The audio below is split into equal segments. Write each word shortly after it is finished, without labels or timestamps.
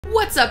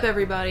What's up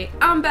everybody?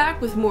 I'm back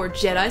with more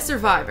Jedi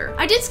Survivor.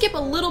 I did skip a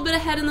little bit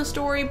ahead in the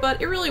story,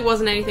 but it really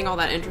wasn't anything all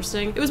that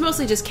interesting. It was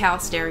mostly just Cal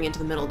staring into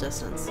the middle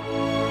distance.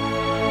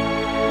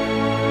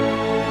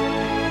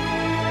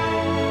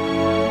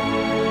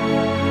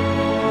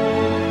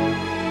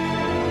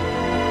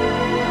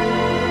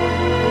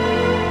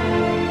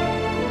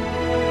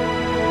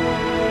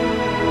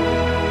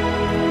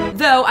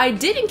 Though I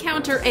did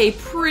encounter a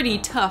pretty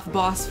tough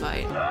boss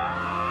fight.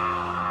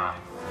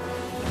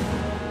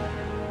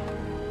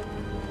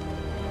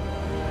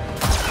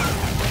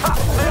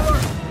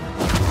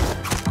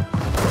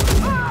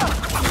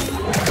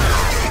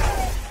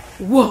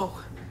 Whoa,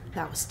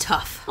 that was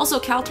tough. Also,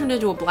 Cal turned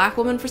into a black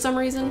woman for some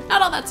reason.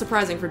 Not all that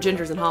surprising for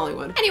gingers in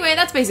Hollywood. Anyway,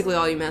 that's basically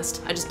all you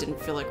missed. I just didn't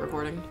feel like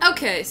recording.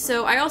 Okay,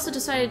 so I also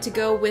decided to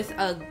go with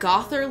a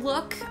gother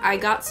look. I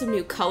got some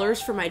new colors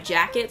for my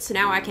jacket, so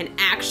now I can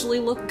actually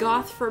look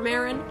goth for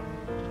Marin.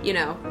 You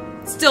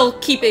know, still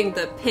keeping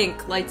the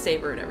pink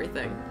lightsaber and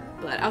everything.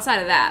 But outside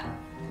of that,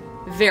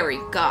 very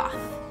goth.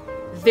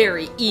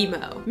 Very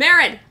emo.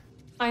 Marin!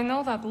 I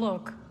know that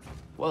look.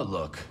 What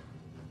look?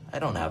 I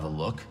don't have a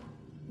look.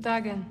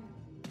 Dagon.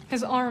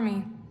 His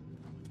army.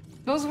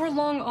 Those were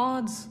long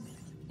odds.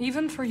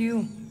 Even for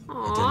you.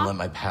 I didn't let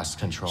my past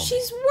control me.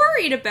 She's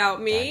worried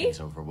about me.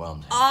 Dagon's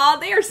overwhelmed. Aw,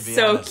 they are To be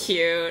so honest,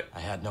 cute. I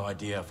had no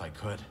idea if I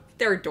could.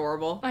 They're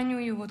adorable. I knew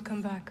you would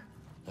come back.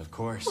 Of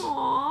course.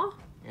 Aww.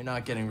 You're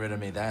not getting rid of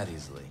me that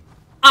easily.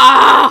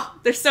 Ah!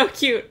 They're so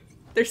cute.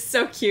 They're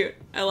so cute.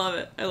 I love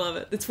it. I love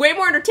it. It's way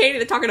more entertaining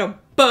than talking to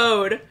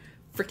Bode.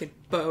 Freaking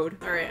Bode.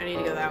 Alright, I need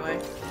to go that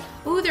way.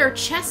 Ooh, there are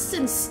chests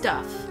and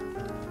stuff.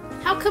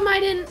 How come I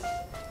didn't...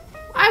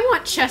 I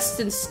want chests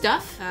and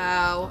stuff.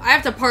 Oh, I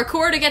have to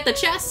parkour to get the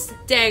chests?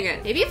 Dang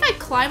it. Maybe if I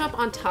climb up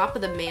on top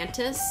of the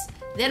mantis,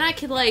 then I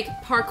could, like,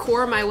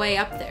 parkour my way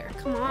up there.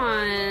 Come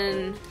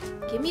on.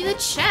 Give me the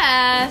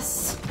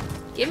chest.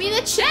 Give me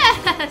the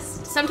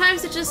chest.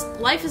 Sometimes it just...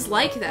 life is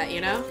like that,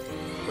 you know?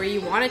 Where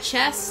you want a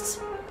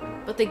chest,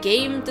 but the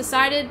game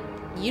decided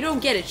you don't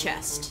get a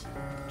chest.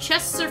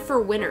 Chests are for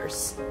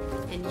winners,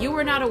 and you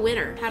are not a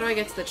winner. How do I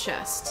get to the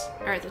chest?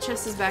 Alright, the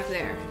chest is back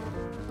there.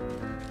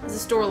 Is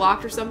this door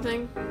locked or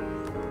something?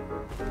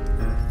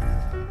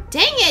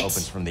 Dang it!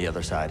 Opens from the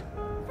other side.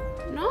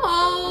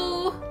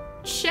 No!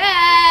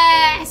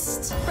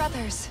 Chest!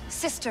 Brothers,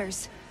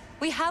 sisters,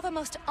 we have a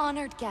most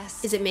honored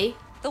guest. Is it me?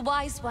 The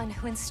wise one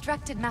who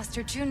instructed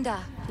Master Junda.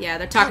 Yeah,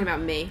 they're talking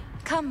about me.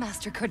 Come,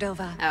 Master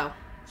Cordova. Oh.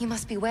 You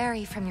must be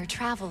wary from your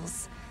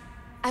travels.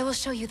 I will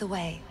show you the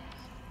way.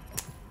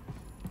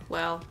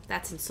 Well,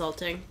 that's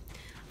insulting.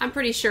 I'm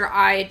pretty sure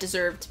I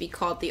deserve to be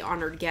called the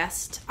honored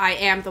guest. I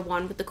am the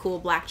one with the cool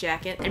black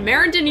jacket. And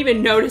Marin didn't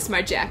even notice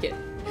my jacket.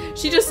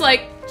 She just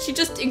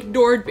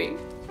ignored me.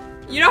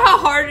 You know how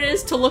hard it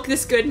is to look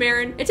this good,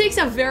 Marin? It takes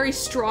a very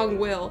strong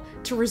will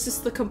to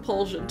resist the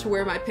compulsion to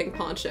wear my pink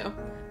poncho.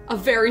 A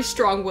very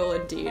strong will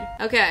indeed.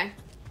 Okay.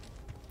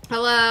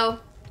 Hello.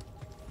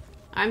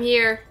 I'm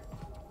here.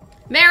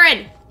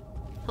 Marin!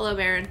 Hello,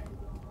 Marin.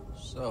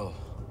 So,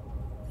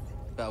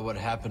 about what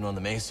happened on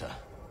the Mesa.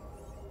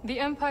 The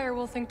Empire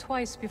will think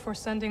twice before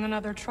sending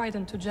another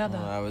Trident to Jeddah.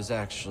 I was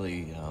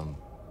actually,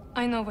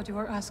 I know what you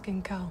were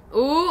asking, Cal.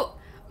 Ooh!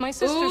 My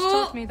sisters Ooh.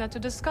 taught me that to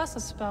discuss a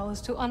spell is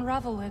to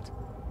unravel it.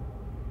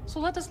 So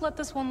let us let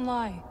this one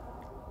lie.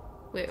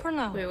 Wait, For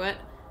now. Wait, what?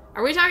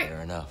 Are we talking?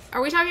 fair enough.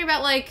 Are we talking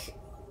about like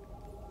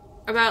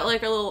a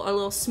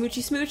little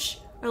smoochy smooch,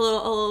 a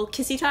little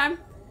kissy time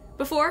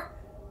before,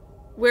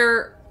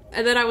 where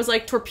and then I was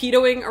like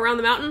torpedoing around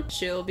the mountain.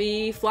 She'll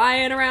be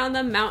flying around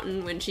the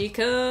mountain when she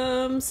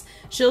comes.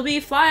 She'll be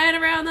flying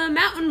around the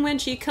mountain when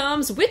she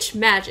comes. Witch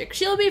magic.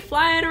 She'll be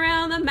flying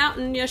around the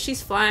mountain. Yeah,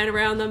 she's flying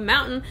around the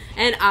mountain,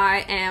 and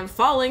I am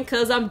falling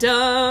 'cause I'm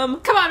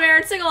dumb. Come on,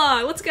 Marin, sing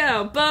along. Let's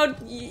go. Bode,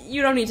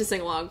 you don't need to sing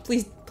along.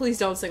 Please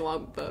don't sing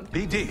along, Bode.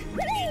 BD.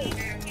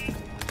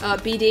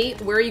 BD,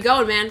 where are you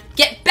going, man?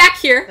 Get back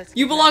here!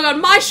 You belong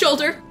on my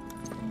shoulder!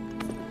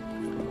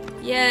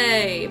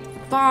 Yay,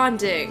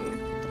 bonding.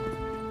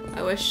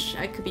 I wish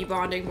I could be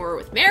bonding more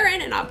with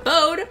Marin and not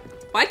Bode.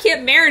 Why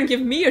can't Marin give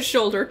me a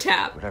shoulder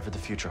tap? Whatever the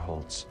future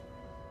holds,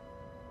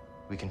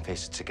 we can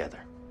face it together.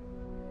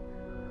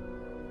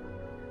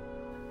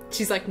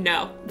 She's like,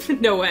 no.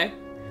 No way.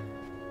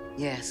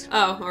 Yes.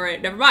 Oh,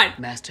 alright, never mind.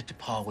 Master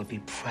T'Pol would be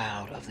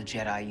proud of the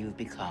Jedi you've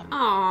become.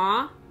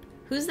 Aww.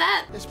 Who's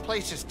that? This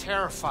place is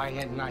terrifying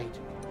at night.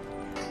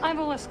 I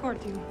will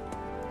escort you.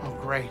 Oh,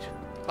 great.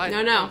 But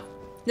No.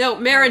 No,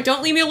 Marin,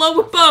 don't leave me alone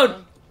with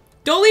Bode!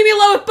 Don't leave me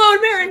alone with Bode,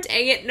 Marin!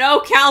 Dang it,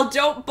 no, Cal,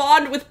 don't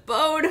bond with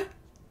Bode!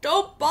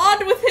 Don't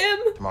bond with him!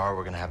 Tomorrow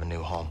we're gonna have a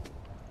new home.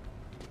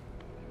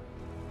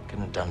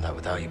 Couldn't have done that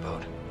without you,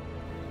 Bode.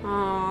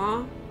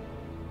 Aww.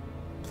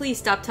 Please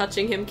stop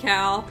touching him,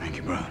 Cal. Thank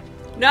you, bro.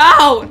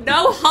 No!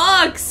 No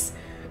hugs!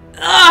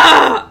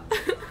 Ugh!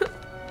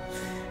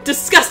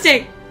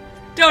 Disgusting!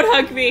 Don't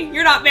hug me.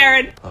 You're not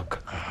Marin.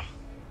 Look,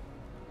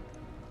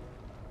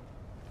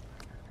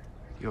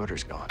 the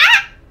order's gone.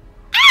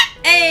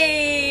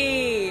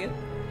 Hey!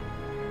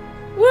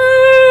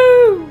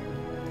 Woo!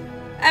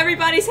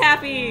 Everybody's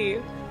happy.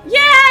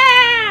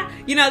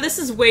 You know, this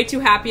is way too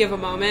happy of a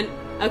moment.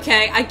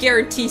 Okay, I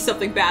guarantee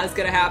something bad is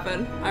gonna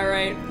happen.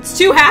 Alright. It's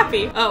too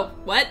happy. Oh,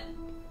 what?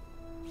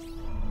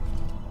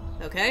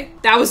 Okay.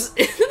 That was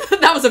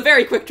that was a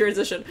very quick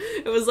transition.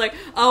 It was like,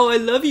 oh, I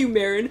love you,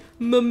 Marin.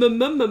 And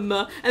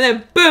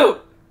then boom!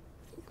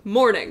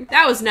 Morning.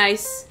 That was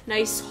nice.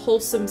 Nice,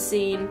 wholesome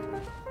scene.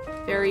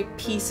 Very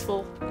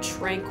peaceful,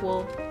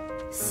 tranquil,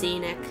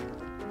 scenic,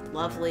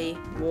 lovely,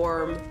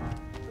 warm,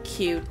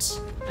 cute,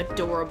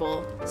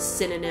 adorable,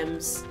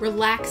 synonyms,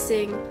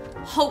 relaxing,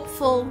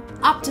 hopeful,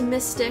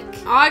 optimistic.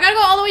 Oh, I gotta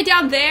go all the way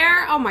down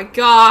there? Oh my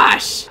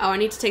gosh. Oh, I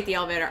need to take the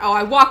elevator. Oh,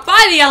 I walked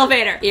by the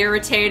elevator.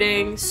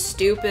 Irritating,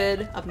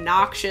 stupid,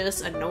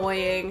 obnoxious,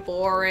 annoying,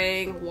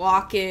 boring,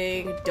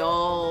 walking,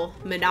 dull,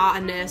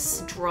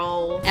 monotonous,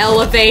 droll.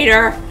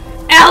 Elevator!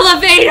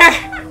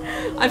 Elevator!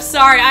 I'm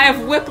sorry, I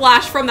have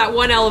whiplash from that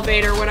one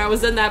elevator when I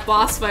was in that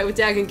boss fight with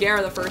Dag and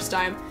Gara the first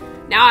time.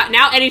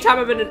 Now anytime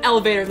I'm in an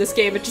elevator in this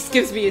game, it just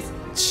gives me a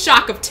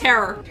shock of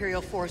terror.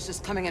 Imperial forces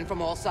coming in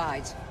from all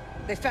sides.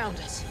 They found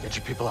us. Get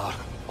your people out.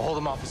 Hold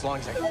them off as long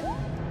as I can.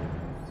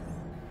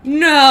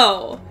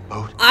 No!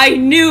 Bode. I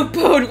knew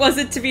Bode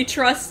wasn't to be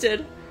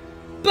trusted.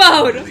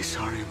 Bode! I'm really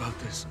sorry about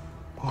this.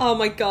 Oh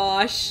my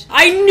gosh.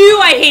 I knew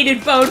I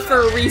hated Bode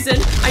for a reason.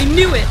 I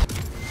knew it.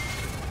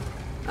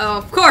 Oh,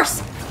 of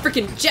course.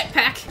 Freaking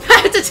jetpack.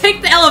 I had to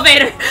take the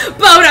elevator.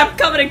 Bode, I'm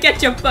coming to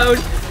get you, Bode.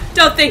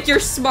 Don't think you're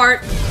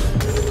smart.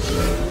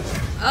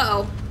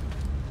 Uh-oh.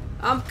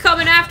 I'm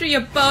coming after you,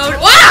 Bode.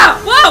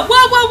 Wow! Whoa,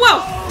 whoa, whoa,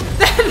 whoa!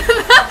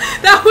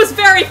 That was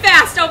very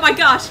fast. Oh my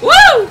gosh. Woo!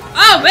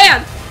 Oh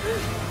man.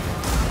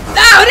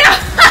 Oh no!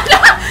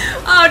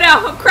 Oh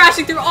no, I'm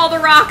crashing through all the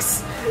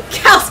rocks.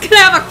 Cal's gonna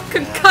have a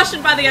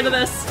concussion by the end of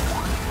this.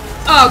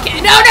 Okay,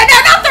 no,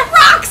 not the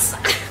rocks!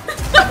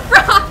 The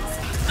rocks!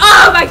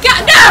 Oh my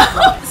god,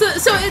 no!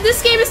 So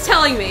this game is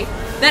telling me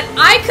that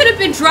I could have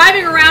been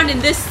driving around in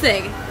this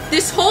thing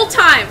this whole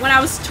time when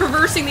I was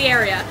traversing the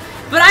area,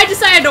 but I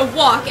decided to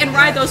walk and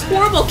ride those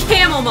horrible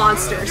camel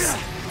monsters.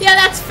 Yeah,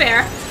 that's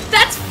fair.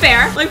 That's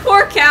fair. Like,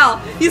 poor Cal.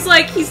 He's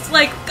like,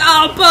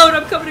 oh, Bode,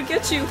 I'm coming to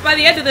get you. By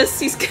the end of this,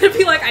 he's gonna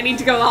be like, I need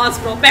to go to the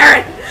hospital.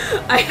 Marin,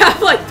 I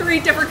have like 3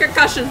 different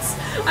concussions.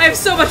 I have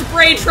so much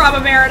brain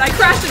trauma, Marin. I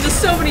crashed into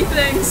so many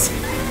things.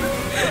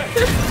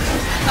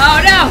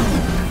 Oh no.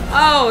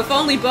 Oh, if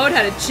only Bode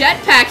had a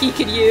jetpack he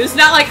could use.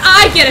 Not like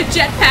I get a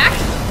jetpack.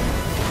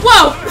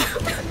 Whoa!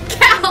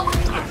 Cal!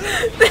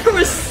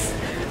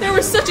 There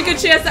was such a good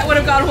chance that would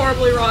have gone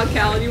horribly wrong,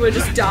 Cal, and you would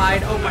have just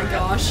died. Oh my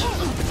gosh.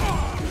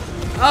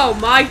 Oh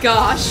my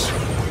gosh.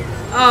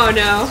 Oh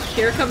no.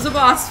 Here comes a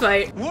boss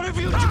fight. What have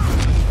you done?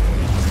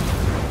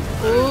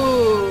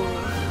 Ooh.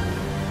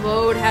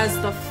 Bode has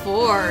the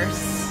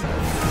Force.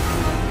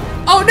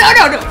 Oh no!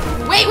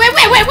 Wait!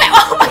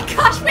 Oh my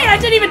gosh, wait, I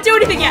didn't even do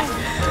anything yet!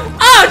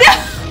 Oh no!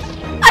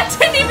 I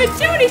didn't even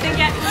do anything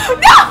yet!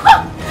 No!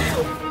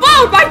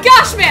 Bode, my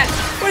gosh, man!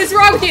 What is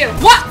wrong with you?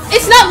 What?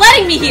 It's not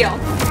letting me heal!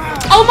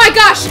 Oh my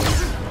gosh!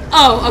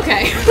 Oh,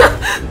 okay.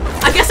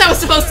 I guess I was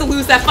supposed to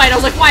lose that fight. I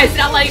was like, why is it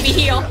not letting me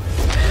heal?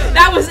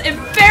 That was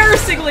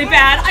embarrassingly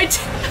bad.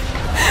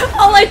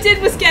 All I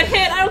did was get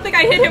hit. I don't think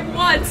I hit him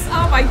once.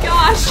 Oh my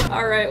gosh.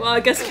 Alright, well, I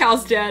guess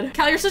Cal's dead.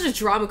 Cal, you're such a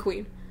drama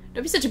queen.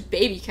 Don't be such a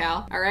baby,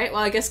 Cal. Alright,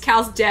 well, I guess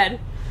Cal's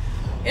dead.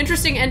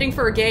 Interesting ending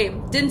for a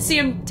game. Didn't see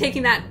him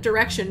taking that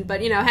direction,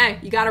 but you know, hey,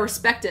 you gotta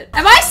respect it.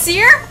 Am I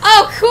Seer?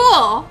 Oh,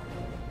 cool.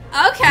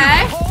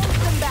 Okay.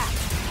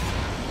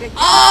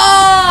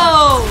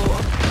 Oh!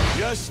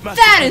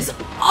 That is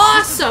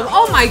awesome!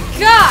 Oh my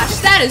gosh,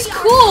 that is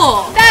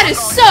cool! That is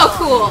so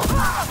cool!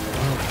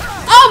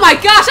 Oh my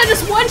gosh, I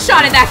just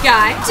one-shotted that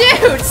guy!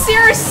 Dude,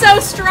 Seer is so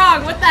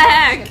strong, what the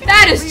heck?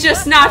 That is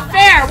just not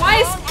fair! Why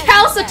is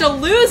Cal such a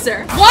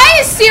loser? Why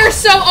is Seer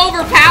so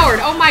overpowered?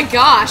 Oh my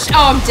gosh.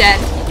 Oh, I'm dead.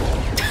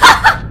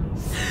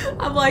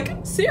 I'm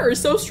like, Seer is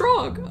so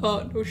strong.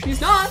 No,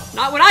 she's not.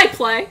 Not when I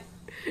play.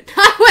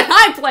 Not when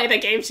I play the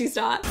game, she's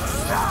not.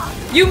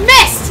 You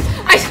missed!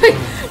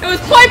 It was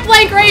point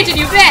blank range and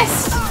you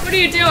missed! What are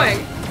you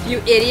doing? You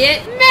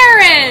idiot.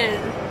 Marin!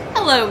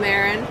 Hello,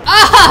 Marin.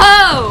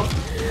 Oh!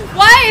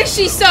 Why is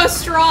she so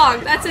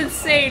strong? That's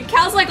insane.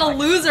 Cal's like a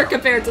loser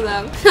compared to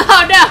them.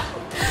 Oh no!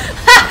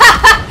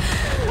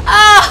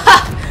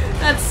 Oh,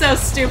 that's so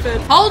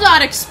stupid. Hold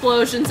on,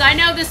 explosions. I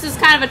know this is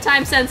kind of a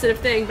time-sensitive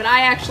thing, but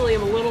I actually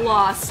am a little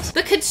lost.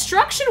 The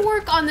construction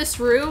work on this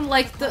room,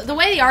 like the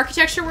way the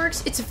architecture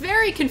works, it's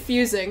very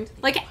confusing.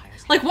 Like,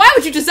 why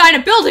would you design a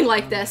building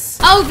like this?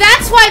 Oh,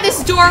 that's why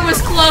this door was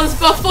closed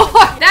before.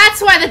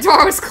 That's why the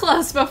door was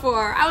closed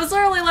before. I was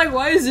literally like,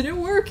 why isn't it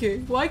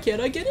working? Why can't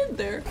I get in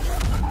there?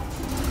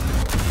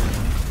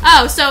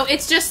 Oh, so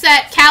it's just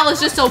that Cal is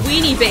just a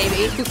weenie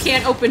baby who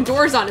can't open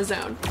doors on his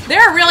own.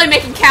 They're really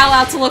making Cal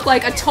out to look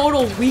like a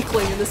total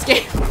weakling in this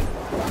game.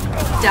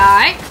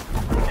 Die.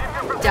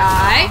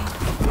 Die.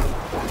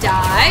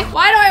 Die.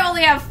 Why do I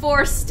only have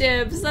 4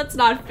 stims? That's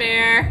not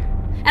fair.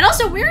 And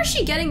also, where is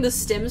she getting the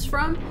stims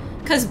from?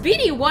 Because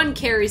BD1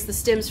 carries the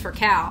stims for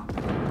Cal.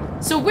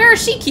 So where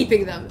is she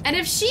keeping them? And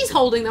if she's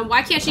holding them,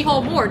 why can't she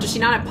hold more? Does she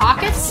not have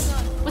pockets?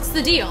 What's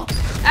the deal?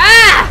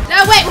 Ah!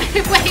 No, wait.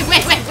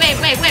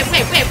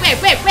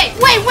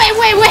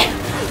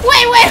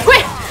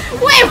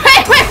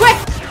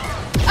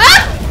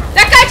 Ah!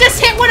 That guy just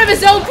hit one of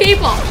his own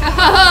people.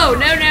 Oh,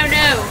 no.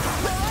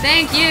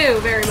 Thank you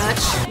very much.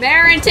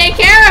 Marin, take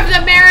care of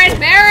them, Marin.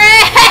 Marin!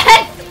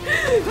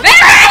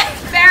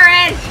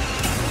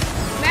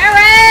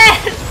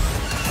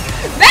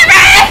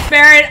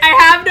 Marin, I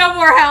have no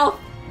more health.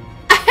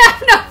 I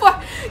have no more.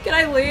 Can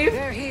I leave?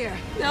 They're here.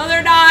 No,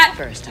 they're not.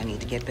 First, I need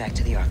to get back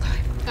to the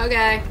archive.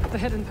 Okay. The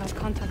hidden path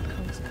contact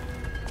codes.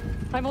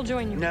 I will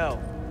join you. No.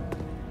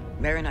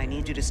 Marin, I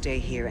need you to stay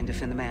here and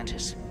defend the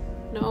Mantis.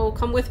 No,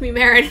 come with me,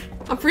 Marin.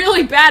 I'm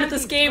really bad at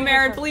this game,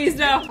 Marin. Please,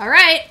 no. All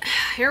right,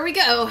 here we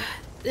go.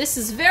 This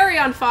is very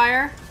on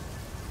fire.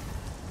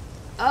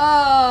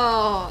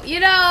 Oh, you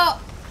know,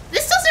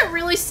 this doesn't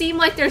really seem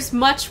like there's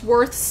much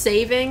worth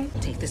saving.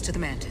 Take this to the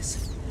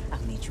Mantis.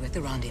 I'll meet you at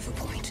the rendezvous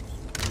point.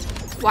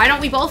 Why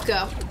don't we both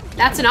go?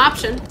 That's an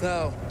option.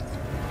 Go.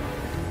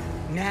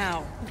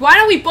 Now. Why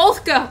don't we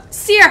both go?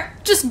 Seer,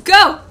 just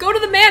go. Go to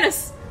the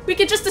Mantis. We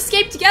can just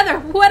escape together,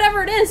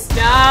 whatever it is.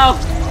 No.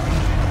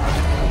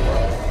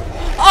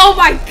 Oh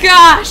my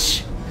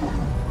gosh!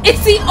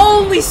 It's the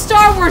only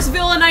Star Wars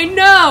villain I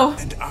know!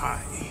 And I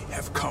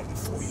have come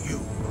for you.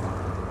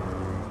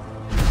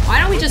 Why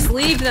don't we just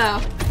leave though?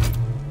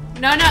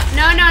 No.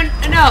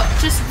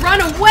 Just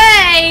run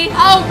away!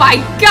 Oh my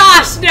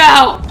gosh,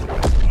 no!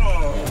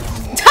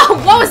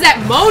 What was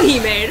that moan he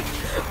made?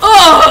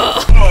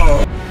 Oh!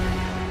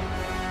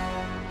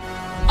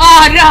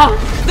 Oh no!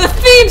 The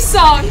theme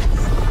song!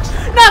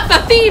 Not the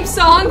theme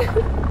song!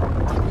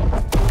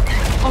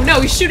 Oh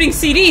no, he's shooting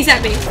CDs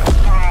at me.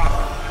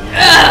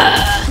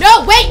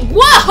 No, wait,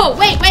 whoa!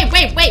 Wait.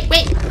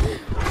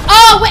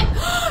 Oh, wait,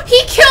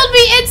 he killed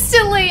me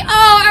instantly!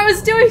 Oh, I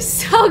was doing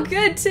so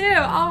good too.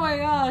 Oh my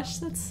gosh,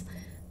 that's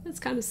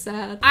kind of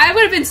sad. I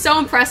would have been so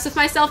impressed with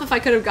myself if I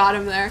could have got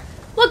him there.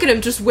 Look at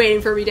him just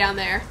waiting for me down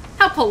there.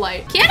 How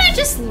polite. Can't I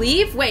just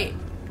leave? Wait,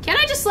 can't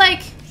I just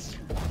like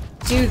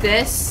do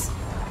this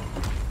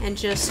and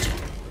just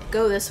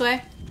go this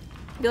way?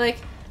 Be like,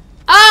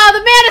 oh,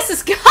 the Mantis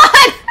is gone!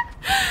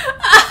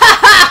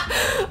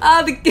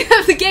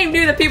 The game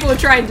knew that people would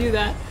try and do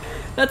that.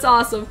 That's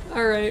awesome.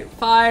 Alright,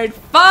 fine.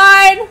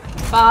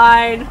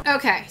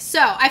 Okay, so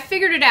I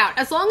figured it out.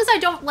 As long as I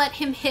don't let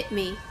him hit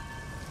me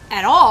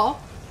at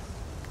all,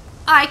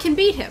 I can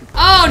beat him.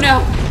 Oh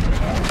no!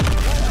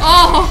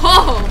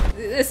 Oh,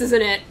 this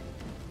isn't it.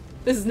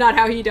 This is not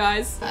how he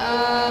dies.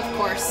 Of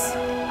course.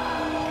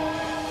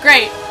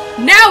 Great.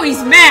 Now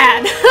he's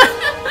mad!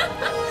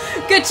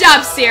 Good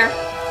job, Seer.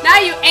 Now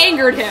you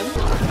angered him.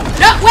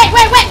 No, wait!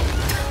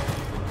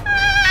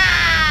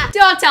 Ah!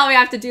 Don't tell me I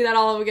have to do that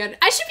all over again.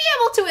 I should be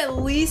able to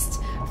at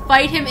least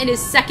fight him in his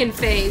second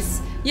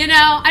phase. You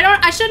know,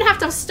 I shouldn't have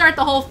to start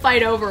the whole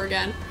fight over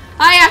again.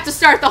 I have to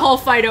start the whole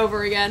fight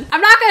over again.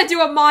 I'm not gonna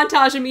do a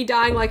montage of me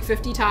dying like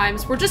 50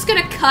 times. We're just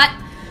gonna cut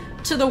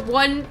to the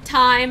one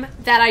time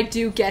that I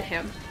do get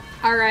him.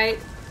 All right?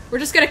 We're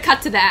just gonna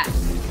cut to that.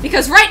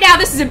 Because right now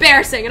this is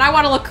embarrassing and I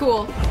wanna look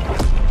cool.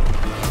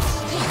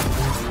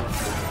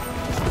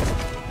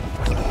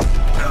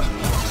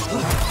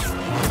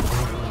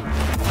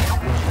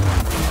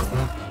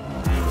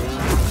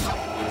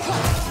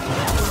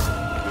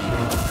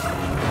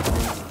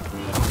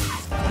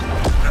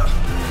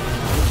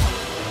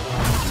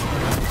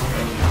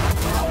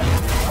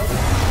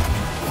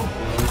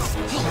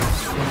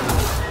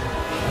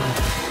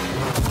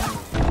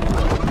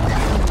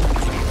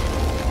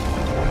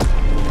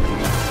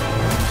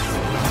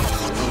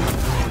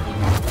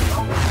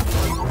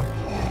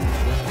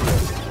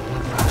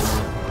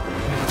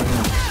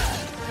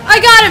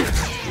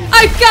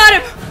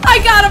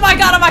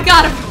 I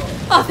got him!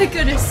 Oh, thank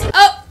goodness.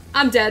 Oh,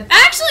 I'm dead.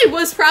 Actually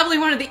was probably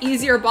one of the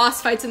easier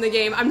boss fights in the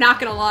game, I'm not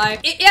gonna lie.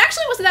 It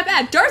actually wasn't that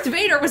bad. Darth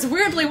Vader was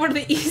weirdly one of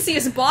the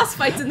easiest boss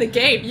fights in the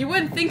game. You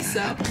wouldn't think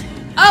so.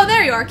 Oh,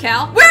 there you are,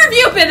 Cal. Where have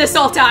you been this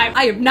whole time?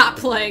 I am not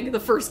playing the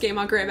first game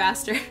on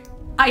Grandmaster.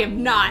 I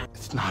am not.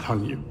 It's not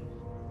on you.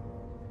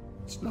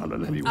 It's not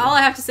on anyone. All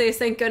I have to say is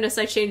thank goodness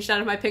I changed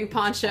out of my pink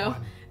poncho.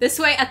 This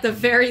way, at the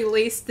very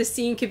least, the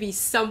scene could be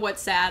somewhat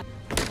sad.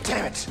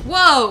 Damn it!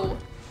 Whoa!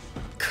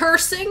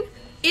 Cursing?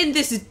 In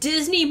this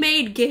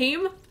Disney-made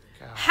game?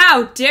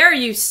 How dare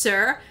you,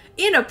 sir?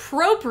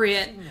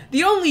 Inappropriate.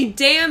 The only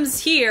dams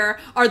here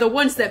are the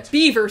ones that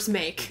beavers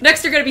make.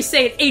 Next you're gonna be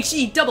saying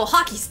HE double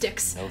hockey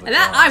sticks. And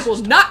that I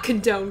will not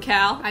condone,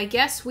 Cal. I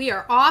guess we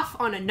are off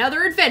on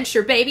another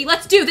adventure, baby.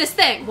 Let's do this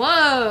thing.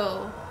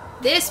 Whoa.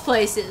 This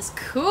place is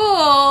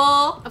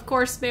cool. Of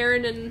course,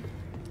 Marin and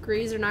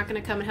Grease are not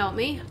gonna come and help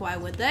me. Why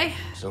would they?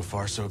 So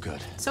far, so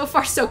good. So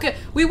far, so good.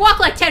 We walk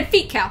like 10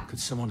 feet, Cal. Could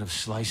someone have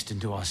sliced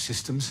into our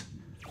systems?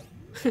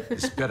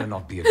 This better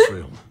not be a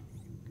drill.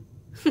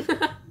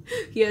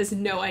 He has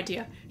no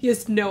idea. He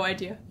has no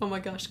idea. Oh my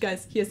gosh,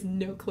 guys, he has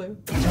no clue.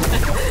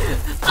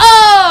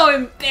 Oh,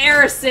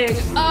 embarrassing.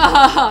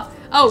 Oh,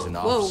 He's an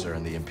whoa. officer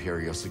in the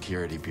Imperial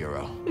Security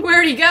Bureau.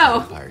 Where'd he go?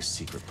 Empire's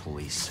secret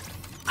police.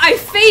 I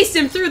faced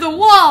him through the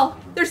wall.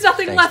 There's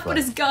nothing Thanks, left but bud.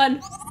 his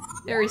gun.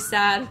 Very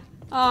sad.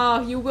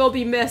 Oh, you will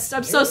be missed.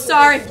 I'm so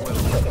sorry.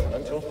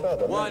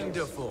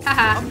 Wonderful.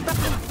 Haha.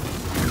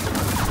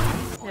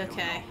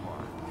 Okay.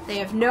 They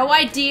have no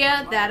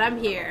idea that I'm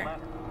here.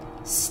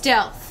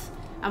 Stealth.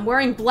 I'm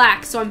wearing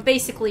black, so I'm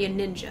basically a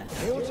ninja.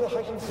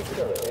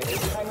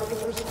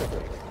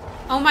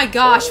 Oh my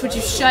gosh, would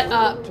you shut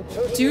up?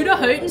 Due to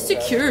heightened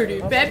security,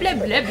 blah blah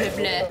blah blah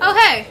blah. Oh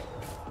hey,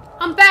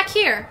 I'm back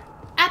here.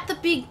 At the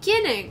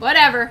beginning.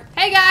 Whatever.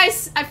 Hey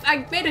guys,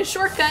 I made a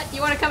shortcut.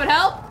 You wanna come and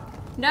help?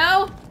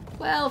 No?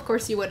 Well, of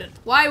course you wouldn't.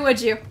 Why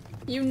would you?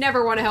 You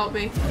never wanna help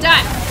me.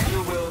 Done!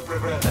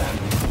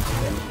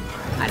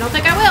 I don't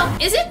think I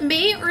will. Is it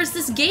me, or is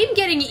this game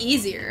getting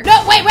easier?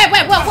 No, wait,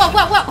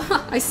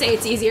 whoa. I say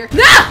it's easier.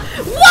 No!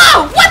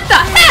 Whoa! What the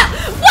hell?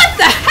 What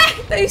the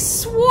heck? They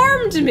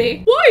swarmed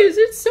me. Why is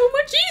it so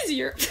much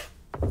easier?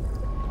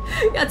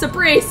 That's a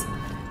breeze.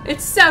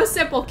 It's so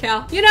simple,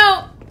 Cal. You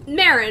know,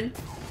 Marin,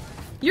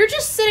 you're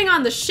just sitting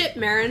on the ship,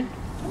 Marin.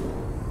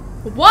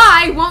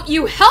 Why won't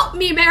you help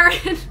me,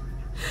 Marin?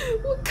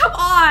 Come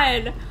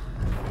on.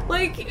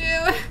 Like,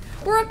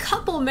 we're a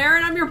couple,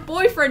 Marin. I'm your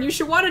boyfriend. You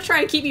should want to try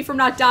and keep me from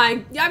not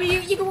dying. I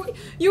mean,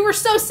 you were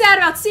so sad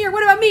about Seer.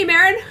 What about me,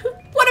 Marin?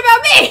 What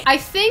about me? I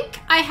think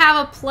I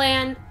have a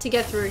plan to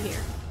get through here.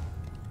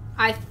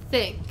 I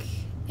think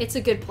it's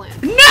a good plan.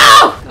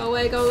 No! Go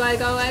away, go away,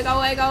 go away, go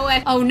away, go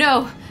away. Oh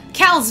no,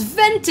 Cal's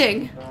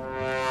venting.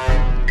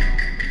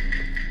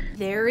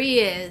 There he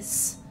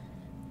is.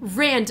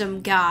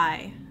 Random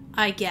guy,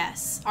 I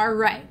guess. All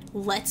right,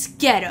 let's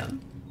get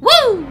him.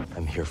 Woo!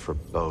 I'm here for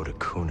Bode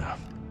Akuna.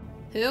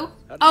 Who?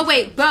 Oh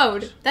wait,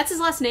 Bode. That's his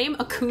last name?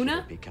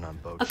 Akuna?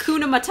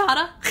 Akuna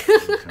Matata?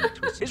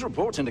 His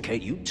reports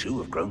indicate you two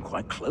have grown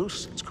quite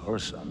close since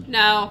Coruscant.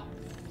 No,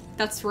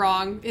 that's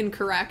wrong.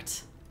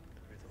 Incorrect.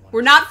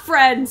 We're not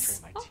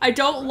friends. I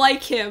don't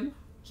like him.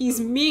 He's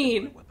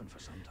mean.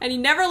 And he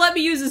never let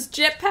me use his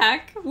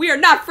jetpack. We are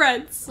not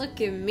friends.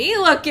 Look at me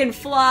looking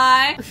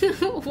fly.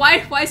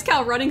 Why is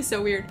Cal running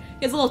so weird?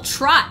 He has a little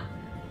trot.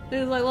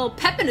 There's like a little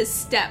pep in his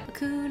step.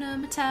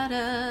 Hakuna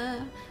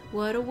Matata.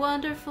 What a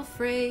wonderful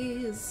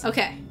phrase.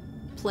 Okay,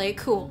 play it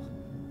cool.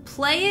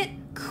 Play it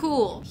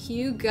cool.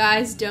 You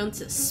guys don't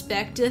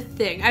suspect a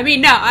thing. I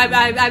mean, no,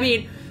 I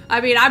mean,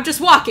 I'm just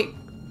walking.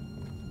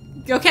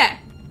 Okay,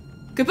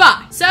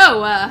 goodbye.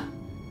 So,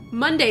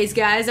 Mondays,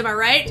 guys, am I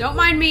right? Don't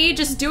mind me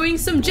just doing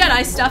some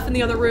Jedi stuff in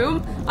the other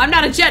room. I'm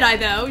not a Jedi,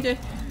 though.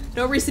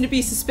 No reason to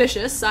be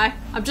suspicious.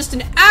 I'm just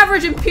an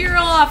average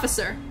Imperial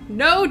officer.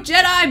 No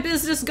Jedi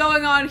business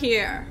going on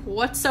here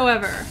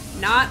whatsoever.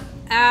 Not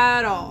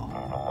at all.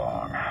 Move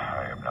along.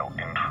 I have no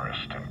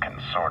interest in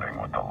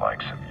consorting with the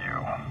likes of you.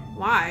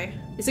 Why?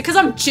 Is it because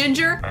I'm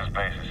ginger? This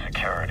base's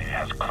security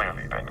has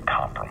clearly been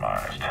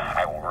compromised.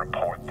 I will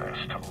report this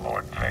to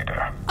Lord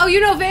Vader. Oh,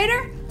 you know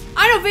Vader?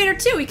 I know Vader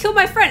too. He killed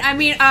my friend. I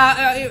mean,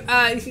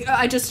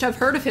 I just have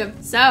heard of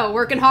him. So,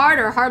 working hard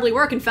or hardly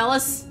working,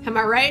 fellas? Am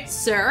I right,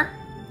 sir?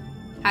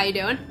 How you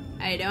doing?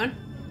 How you doing?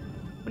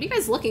 What are you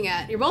guys looking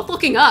at? You're both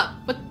looking up.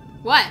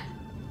 What?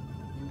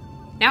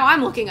 Now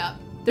I'm looking up.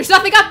 There's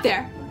nothing up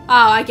there.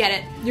 Oh, I get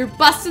it. You're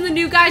busting the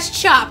new guy's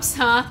chops,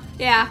 huh?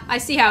 Yeah, I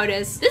see how it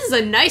is. This is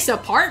a nice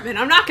apartment,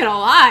 I'm not gonna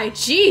lie.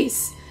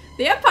 Jeez.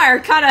 The Empire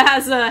kinda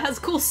has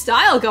cool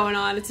style going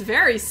on. It's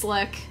very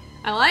slick.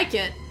 I like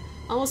it.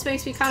 Almost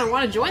makes me kinda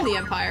wanna join the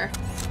Empire.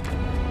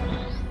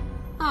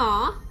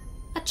 Aw,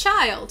 a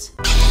child.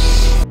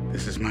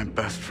 This is my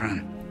best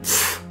friend.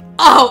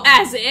 Oh,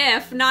 as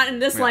if. Not in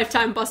this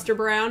lifetime, Buster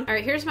Brown.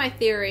 Alright, here's my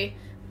theory.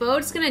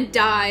 Bode's gonna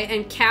die,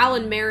 and Cal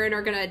and Marin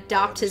are gonna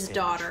adopt his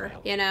daughter,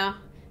 you know?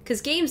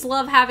 Because games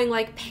love having,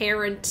 like,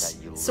 parent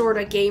sort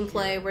of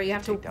gameplay where you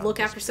have to look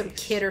after some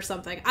kid or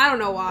something. I don't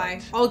know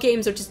why. All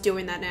games are just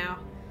doing that now.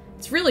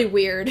 It's really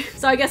weird.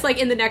 So I guess, like,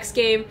 in the next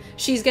game,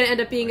 she's gonna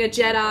end up being a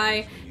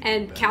Jedi,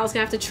 and Cal's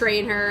gonna have to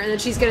train her, and then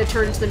she's gonna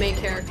turn into the main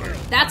character.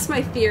 That's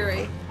my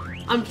theory.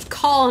 I'm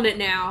calling it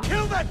now.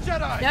 Kill that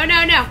Jedi! No,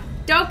 no, no.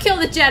 Don't kill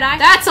the Jedi.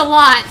 That's a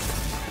lot.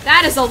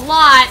 That is a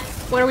lot.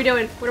 What are we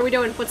doing? What are we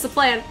doing? What's the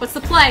plan? What's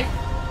the play?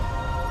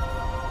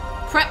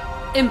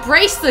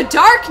 Embrace the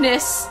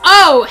darkness?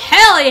 Oh,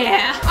 hell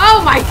yeah.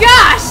 Oh my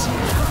gosh.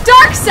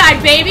 Dark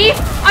side, baby.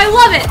 I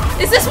love it.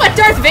 Is this what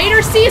Darth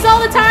Vader sees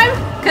all the time?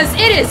 Because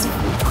it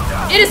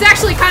is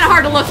actually kind of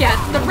hard to look at.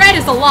 The red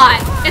is a lot.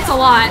 It's a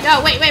lot.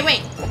 No, wait. Wait!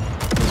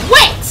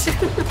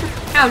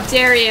 How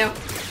dare you?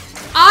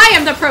 I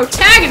am the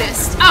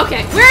protagonist.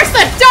 Okay, where's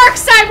the dark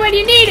side when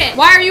you need it?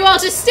 Why are you all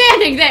just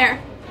standing there?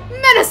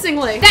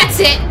 Menacingly. That's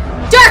it.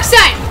 Dark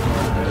side!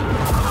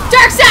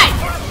 Dark side!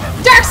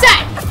 Dark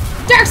side!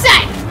 Dark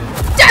side!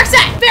 Dark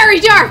side! Very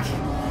dark!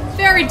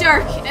 Very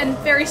dark and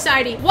very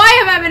sidey. Why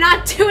have I been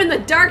not doing the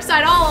dark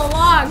side all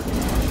along?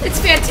 It's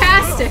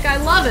fantastic. I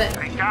love it.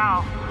 Hey,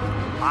 Cal.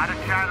 Lot of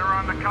chatter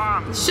on the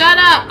comms. Shut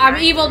up. I'm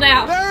evil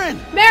now.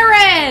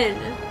 Marin!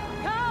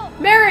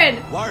 Marin!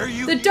 Why are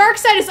you? The dark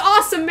side is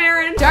awesome,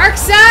 Marin. Dark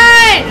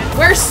side!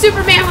 Where's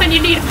Superman when you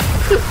need him?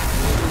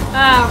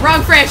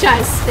 Wrong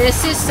franchise.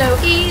 This is so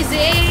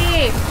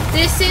easy.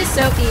 This is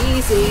so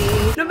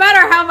easy. No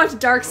matter how much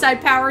dark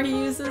side power he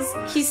uses,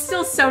 he's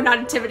still so not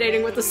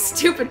intimidating with a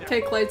stupid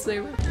pink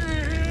lightsaber.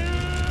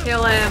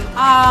 Kill him.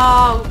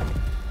 Oh.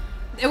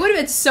 It would have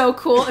been so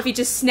cool if he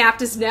just snapped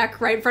his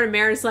neck right in front of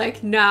Mare and was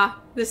like, nah,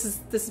 this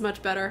is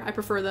much better. I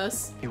prefer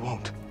this. He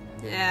won't.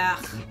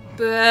 Yeah.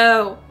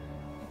 Boo.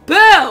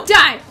 Boo!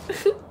 Die!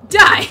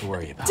 Die! Don't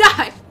worry about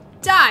Die!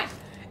 Die!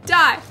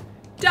 Die!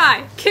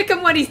 Die! Kick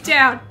him when he's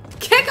down!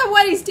 Kick him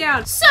when he's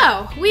down!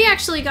 So, we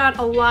actually got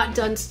a lot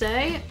done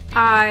today.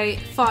 I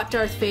fought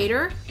Darth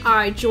Vader.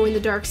 I joined the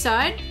dark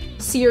side.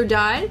 Seer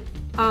died.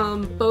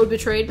 Bode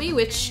betrayed me,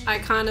 which I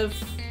kind of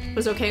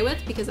was okay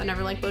with because I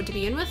never liked Bode to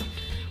begin with.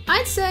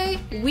 I'd say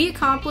we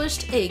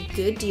accomplished a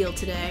good deal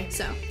today.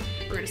 So,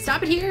 we're gonna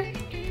stop it here.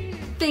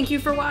 Thank you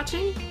for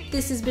watching.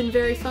 This has been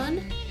very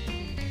fun.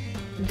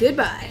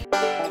 Goodbye.